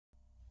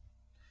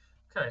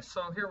Okay,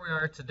 so here we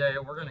are today.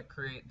 We're going to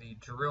create the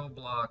drill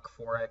block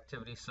for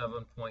activity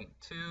 7.2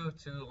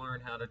 to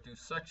learn how to do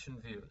section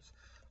views.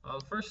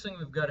 The first thing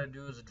we've got to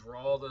do is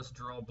draw this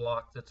drill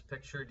block that's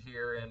pictured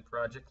here in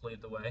Project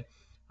Lead the Way.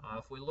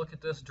 If we look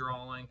at this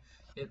drawing,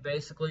 it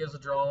basically is a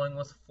drawing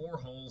with 4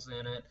 holes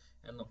in it,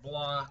 and the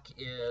block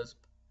is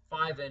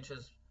 5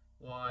 inches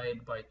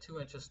wide by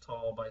 2 inches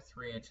tall by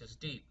 3 inches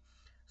deep.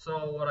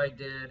 So what I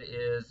did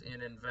is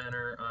in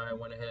Inventor, I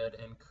went ahead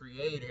and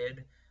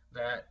created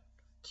that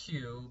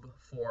cube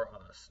for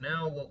us.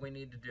 Now what we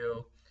need to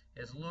do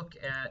is look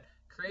at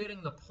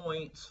creating the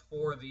points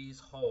for these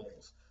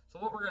holes. So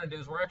what we're going to do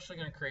is we're actually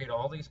going to create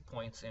all these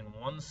points in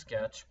one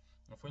sketch.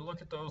 If we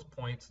look at those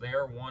points, they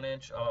are 1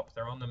 inch up,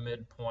 they're on the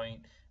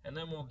midpoint, and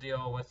then we'll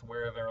deal with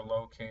where they're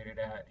located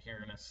at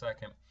here in a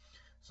second.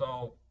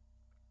 So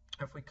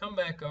if we come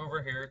back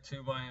over here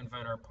to my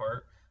Inventor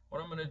part,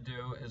 what I'm going to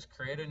do is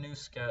create a new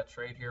sketch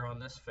right here on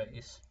this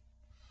face.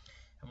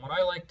 And what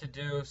I like to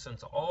do,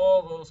 since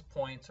all those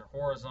points are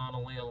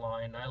horizontally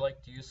aligned, I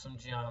like to use some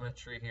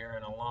geometry here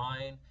and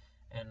align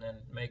and then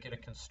make it a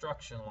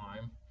construction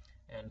line.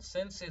 And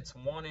since it's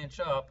 1 inch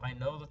up, I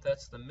know that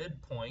that's the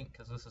midpoint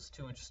because this is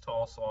 2 inches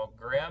tall, so I'll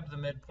grab the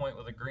midpoint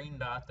with a green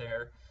dot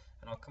there,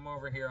 and I'll come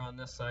over here on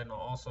this side and I'll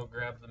also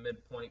grab the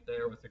midpoint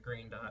there with the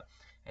green dot,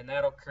 and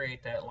that'll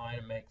create that line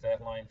and make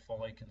that line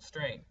fully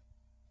constrained.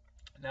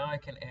 Now I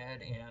can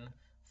add in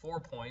 4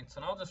 points,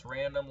 and I'll just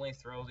randomly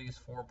throw these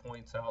 4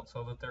 points out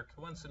so that they're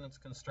coincidence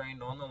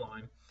constrained on the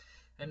line.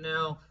 And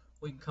now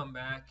we can come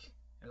back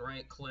and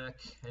right click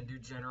and do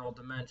general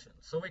dimensions.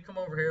 So we come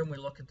over here and we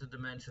look at the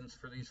dimensions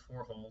for these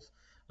 4 holes.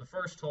 The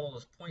first hole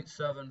is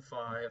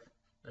 0.75,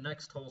 the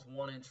next hole is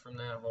 1 inch from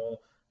that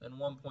hole, then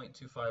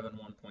 1.25 and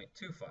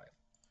 1.25.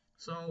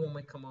 So when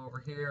we come over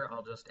here,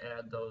 I'll just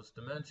add those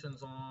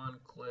dimensions on,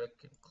 click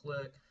and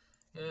click,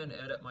 and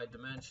edit my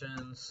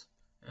dimensions.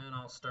 And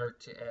I'll start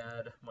to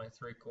add my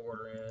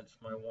 3/4 inch,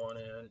 my 1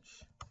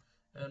 inch,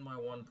 and my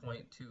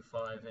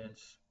 1.25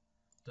 inch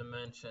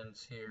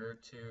dimensions here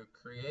to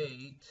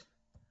create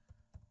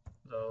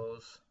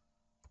those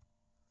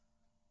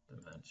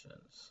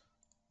dimensions.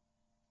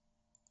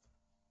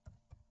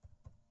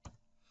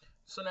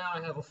 So now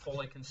I have a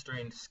fully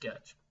constrained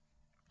sketch.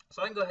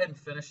 So I can go ahead and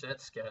finish that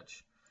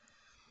sketch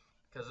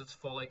because it's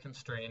fully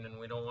constrained and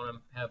we don't want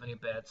to have any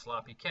bad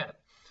sloppy cat.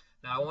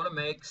 Now I want to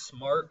make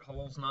smart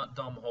holes, not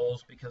dumb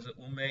holes, because it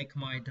will make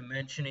my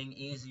dimensioning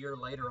easier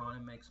later on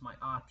and makes my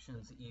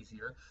options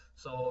easier.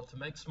 So to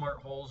make smart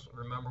holes,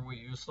 remember we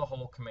use the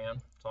hole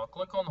command. So I'll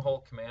click on the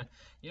hole command.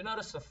 You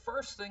notice the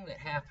first thing that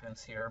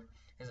happens here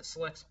is it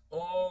selects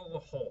all the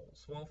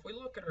holes. Well, if we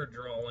look at our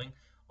drawing,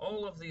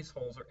 all of these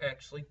holes are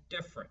actually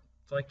different.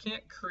 So I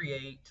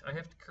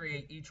have to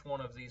create each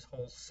one of these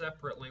holes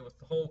separately with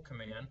the hole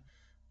command,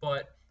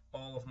 but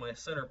all of my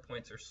center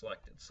points are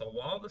selected. So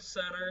while the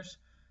centers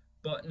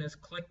button is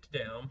clicked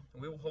down,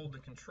 we will hold the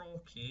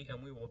control key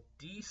and we will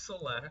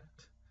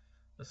deselect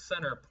the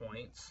center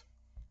points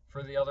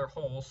for the other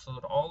holes so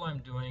that all I'm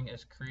doing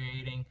is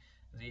creating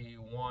the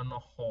one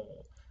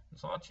hole. And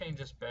so I'll change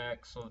this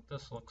back so that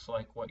this looks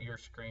like what your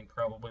screen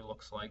probably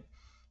looks like.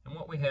 And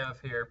what we have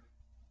here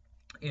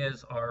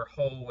is our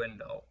hole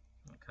window.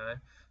 Okay,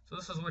 so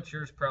this is what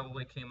yours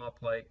probably came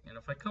up like. And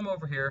if I come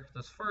over here,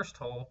 this first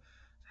hole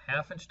is a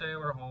 1/2 inch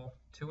diameter hole,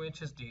 2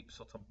 inches deep,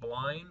 so it's a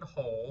blind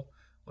hole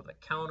with a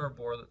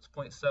counterbore that's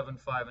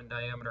 0.75 in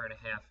diameter and a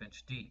 1/2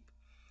 inch deep.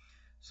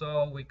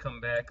 So we come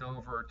back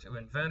over to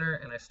Inventor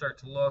and I start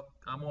to look.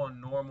 I'm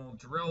on normal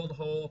drilled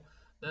hole.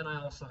 Then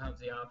I also have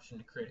the option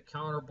to create a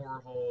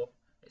counterbore hole,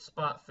 a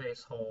spot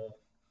face hole,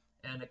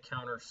 and a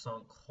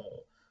countersunk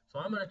hole. So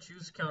I'm going to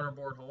choose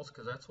counterbore holes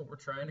because that's what we're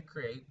trying to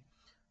create.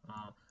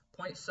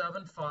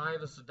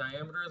 0.75 is the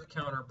diameter of the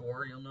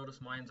counterbore. You'll notice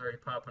mine's already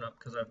popping up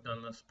because I've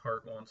done this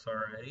part once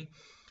already.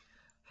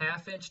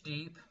 1/2 inch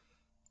deep,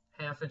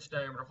 1/2 inch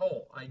diameter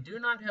hole. I do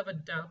not have a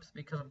depth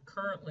because I'm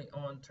currently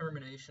on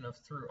termination of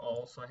through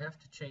all, so I have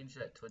to change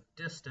that to a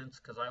distance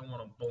because I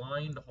want a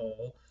blind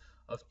hole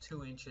of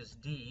 2 inches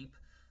deep,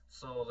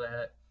 so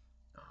that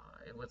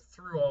with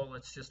through all,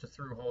 it's just a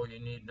through hole, you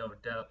need no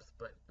depth,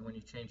 but when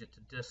you change it to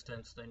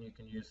distance, then you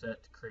can use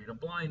that to create a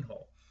blind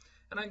hole.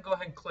 And I can go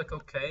ahead and click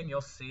OK, and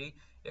you'll see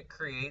it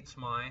creates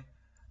my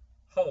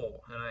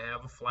hole, and I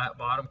have a flat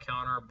bottom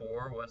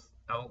counterbore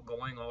without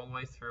going all the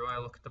way through. I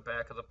look at the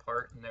back of the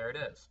part, and there it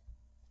is.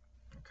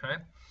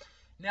 Okay,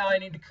 now I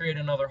need to create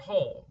another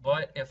hole,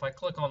 but if I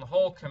click on the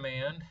hole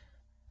command,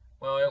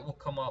 well, it will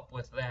come up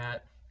with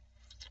that.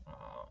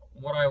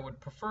 What I would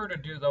prefer to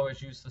do, though,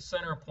 is use the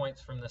center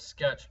points from the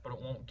sketch, but it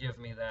won't give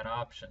me that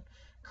option.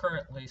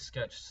 Currently,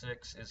 sketch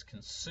 6 is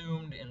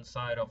consumed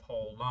inside of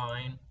hole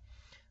 9.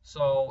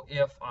 So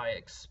if I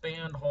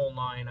expand hole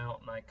 9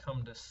 out and I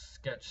come to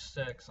sketch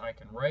 6, I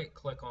can right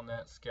click on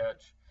that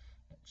sketch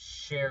and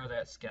share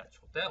that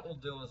sketch. What that will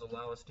do is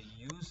allow us to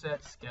use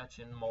that sketch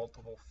in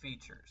multiple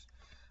features.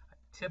 I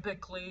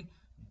typically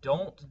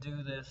don't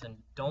do this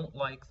and don't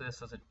like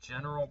this as a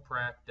general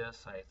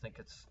practice. I think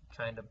it's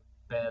kind of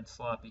bad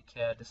sloppy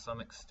CAD to some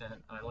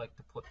extent. I like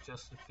to put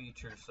just the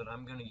features that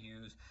I'm going to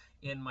use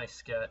in my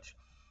sketch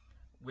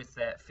with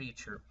that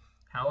feature.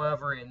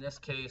 However, in this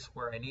case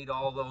where I need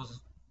all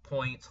those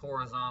points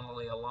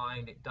horizontally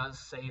aligned, it does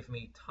save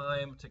me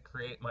time to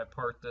create my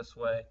part this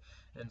way,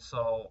 and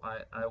so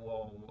I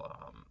will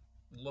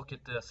look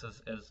at this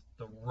as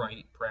the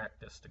right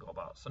practice to go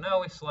about. So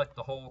now we select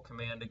the whole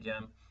command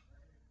again,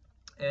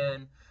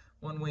 and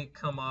when we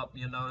come up,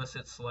 you'll notice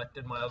it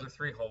selected my other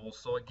 3 holes.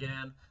 So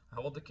again, I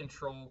hold the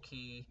control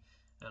key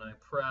and I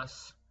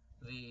press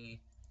I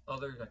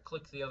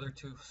click the other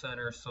 2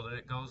 centers so that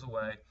it goes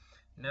away.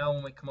 Now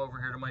when we come over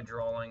here to my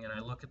drawing and I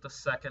look at the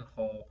second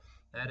hole,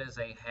 that is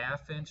a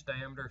 1/2 inch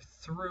diameter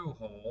through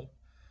hole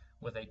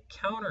with a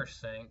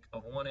countersink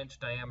of 1 inch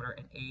diameter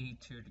and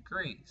 82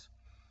 degrees.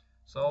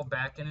 So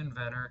back in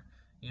Inventor,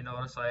 you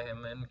notice I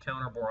am in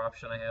counterbore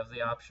option. I have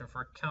the option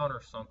for a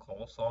countersunk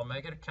hole. So I'll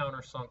make it a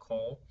countersunk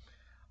hole.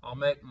 I'll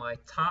make my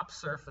top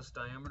surface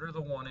diameter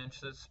the 1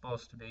 inch that it's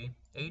supposed to be.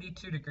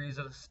 82 degrees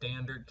is a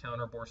standard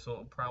counterbore, so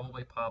it'll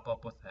probably pop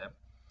up with that.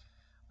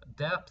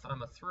 Depth,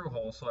 I'm a through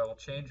hole, so I will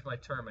change my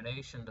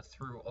termination to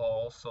through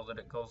all so that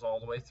it goes all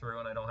the way through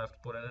and I don't have to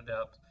put in a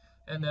depth.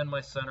 And then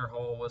my center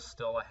hole was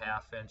still a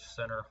 1/2 inch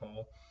center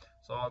hole.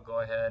 So I'll go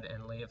ahead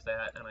and leave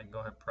that, and I can go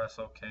ahead and press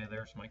OK.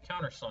 There's my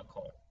countersunk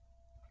hole.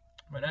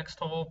 My next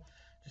hole,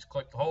 just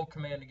click the hole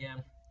command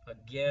again.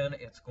 Again,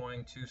 it's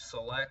going to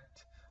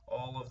select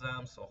all of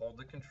them, so hold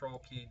the control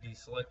key,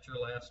 deselect your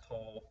last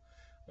hole.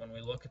 When we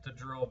look at the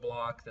drill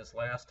block, this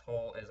last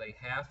hole is a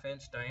 1/2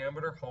 inch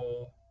diameter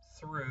hole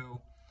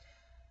through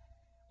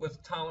with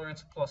a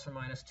tolerance of plus or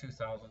minus 2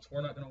 thousandths.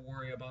 We're not going to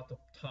worry about the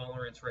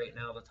tolerance right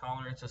now. The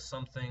tolerance is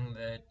something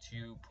that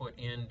you put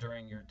in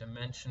during your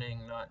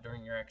dimensioning, not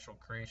during your actual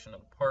creation of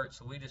the part.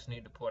 So we just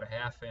need to put a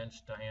 1/2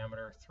 inch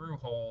diameter through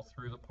hole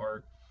through the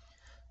part.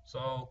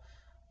 So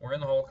we're in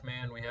the hole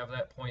command. We have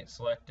that point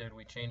selected.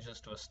 We change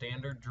this to a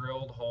standard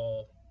drilled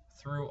hole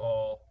through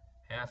all,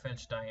 1/2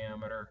 inch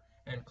diameter,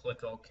 and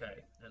click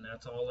OK. And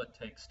that's all it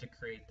takes to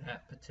create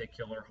that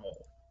particular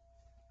hole.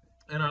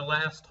 And our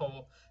last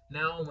hole,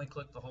 now when we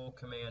click the hole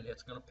command,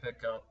 it's going to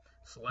pick up,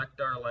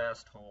 select our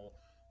last hole,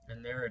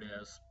 and there it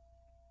is.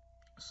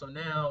 So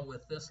now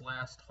with this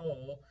last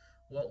hole,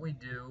 what we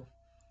do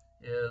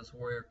is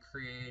we're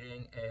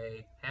creating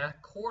a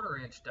 1/4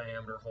 inch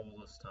diameter hole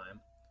this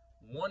time,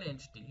 1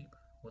 inch deep,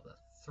 with a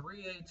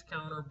 3/8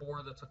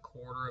 counterbore that's a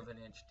 1/4 of an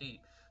inch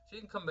deep. So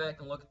you can come back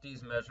and look at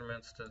these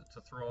measurements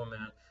to throw them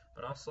in,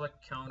 but I'll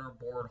select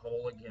counterbored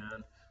hole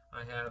again.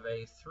 I have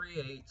a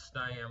 3/8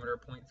 diameter,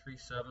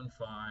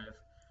 0.375,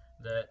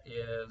 that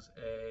is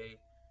a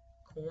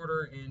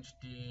 1/4 inch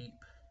deep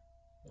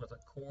with a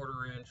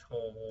 1/4 inch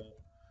hole,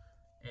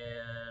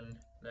 and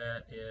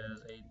that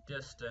is a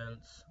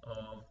distance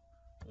of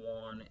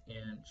 1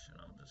 inch. And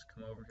I'll just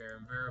come over here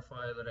and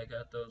verify that I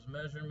got those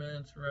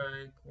measurements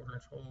right. 1/4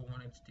 inch hole,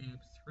 1 inch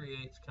deep,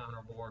 3/8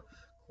 counterbore,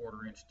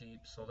 1/4 inch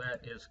deep. So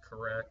that is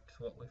correct,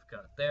 what we've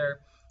got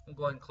there. I'll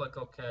go ahead and click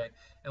OK,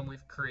 and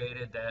we've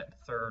created that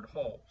third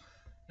hole.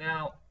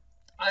 Now,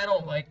 I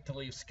don't like to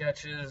leave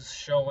sketches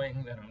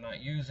showing that I'm not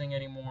using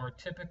anymore.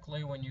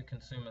 Typically, when you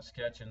consume a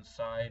sketch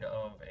inside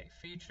of a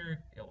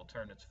feature, it will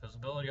turn its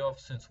visibility off.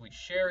 Since we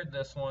shared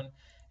this one,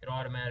 it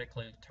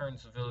automatically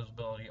turns the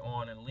visibility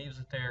on and leaves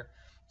it there.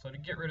 So to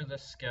get rid of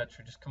this sketch,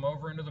 we just come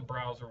over into the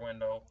browser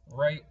window,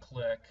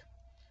 right-click,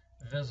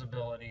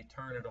 visibility,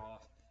 turn it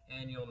off,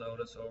 and you'll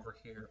notice over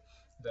here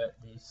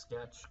that the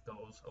sketch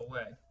goes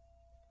away.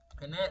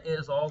 And that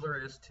is all there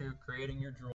is to creating your drawing.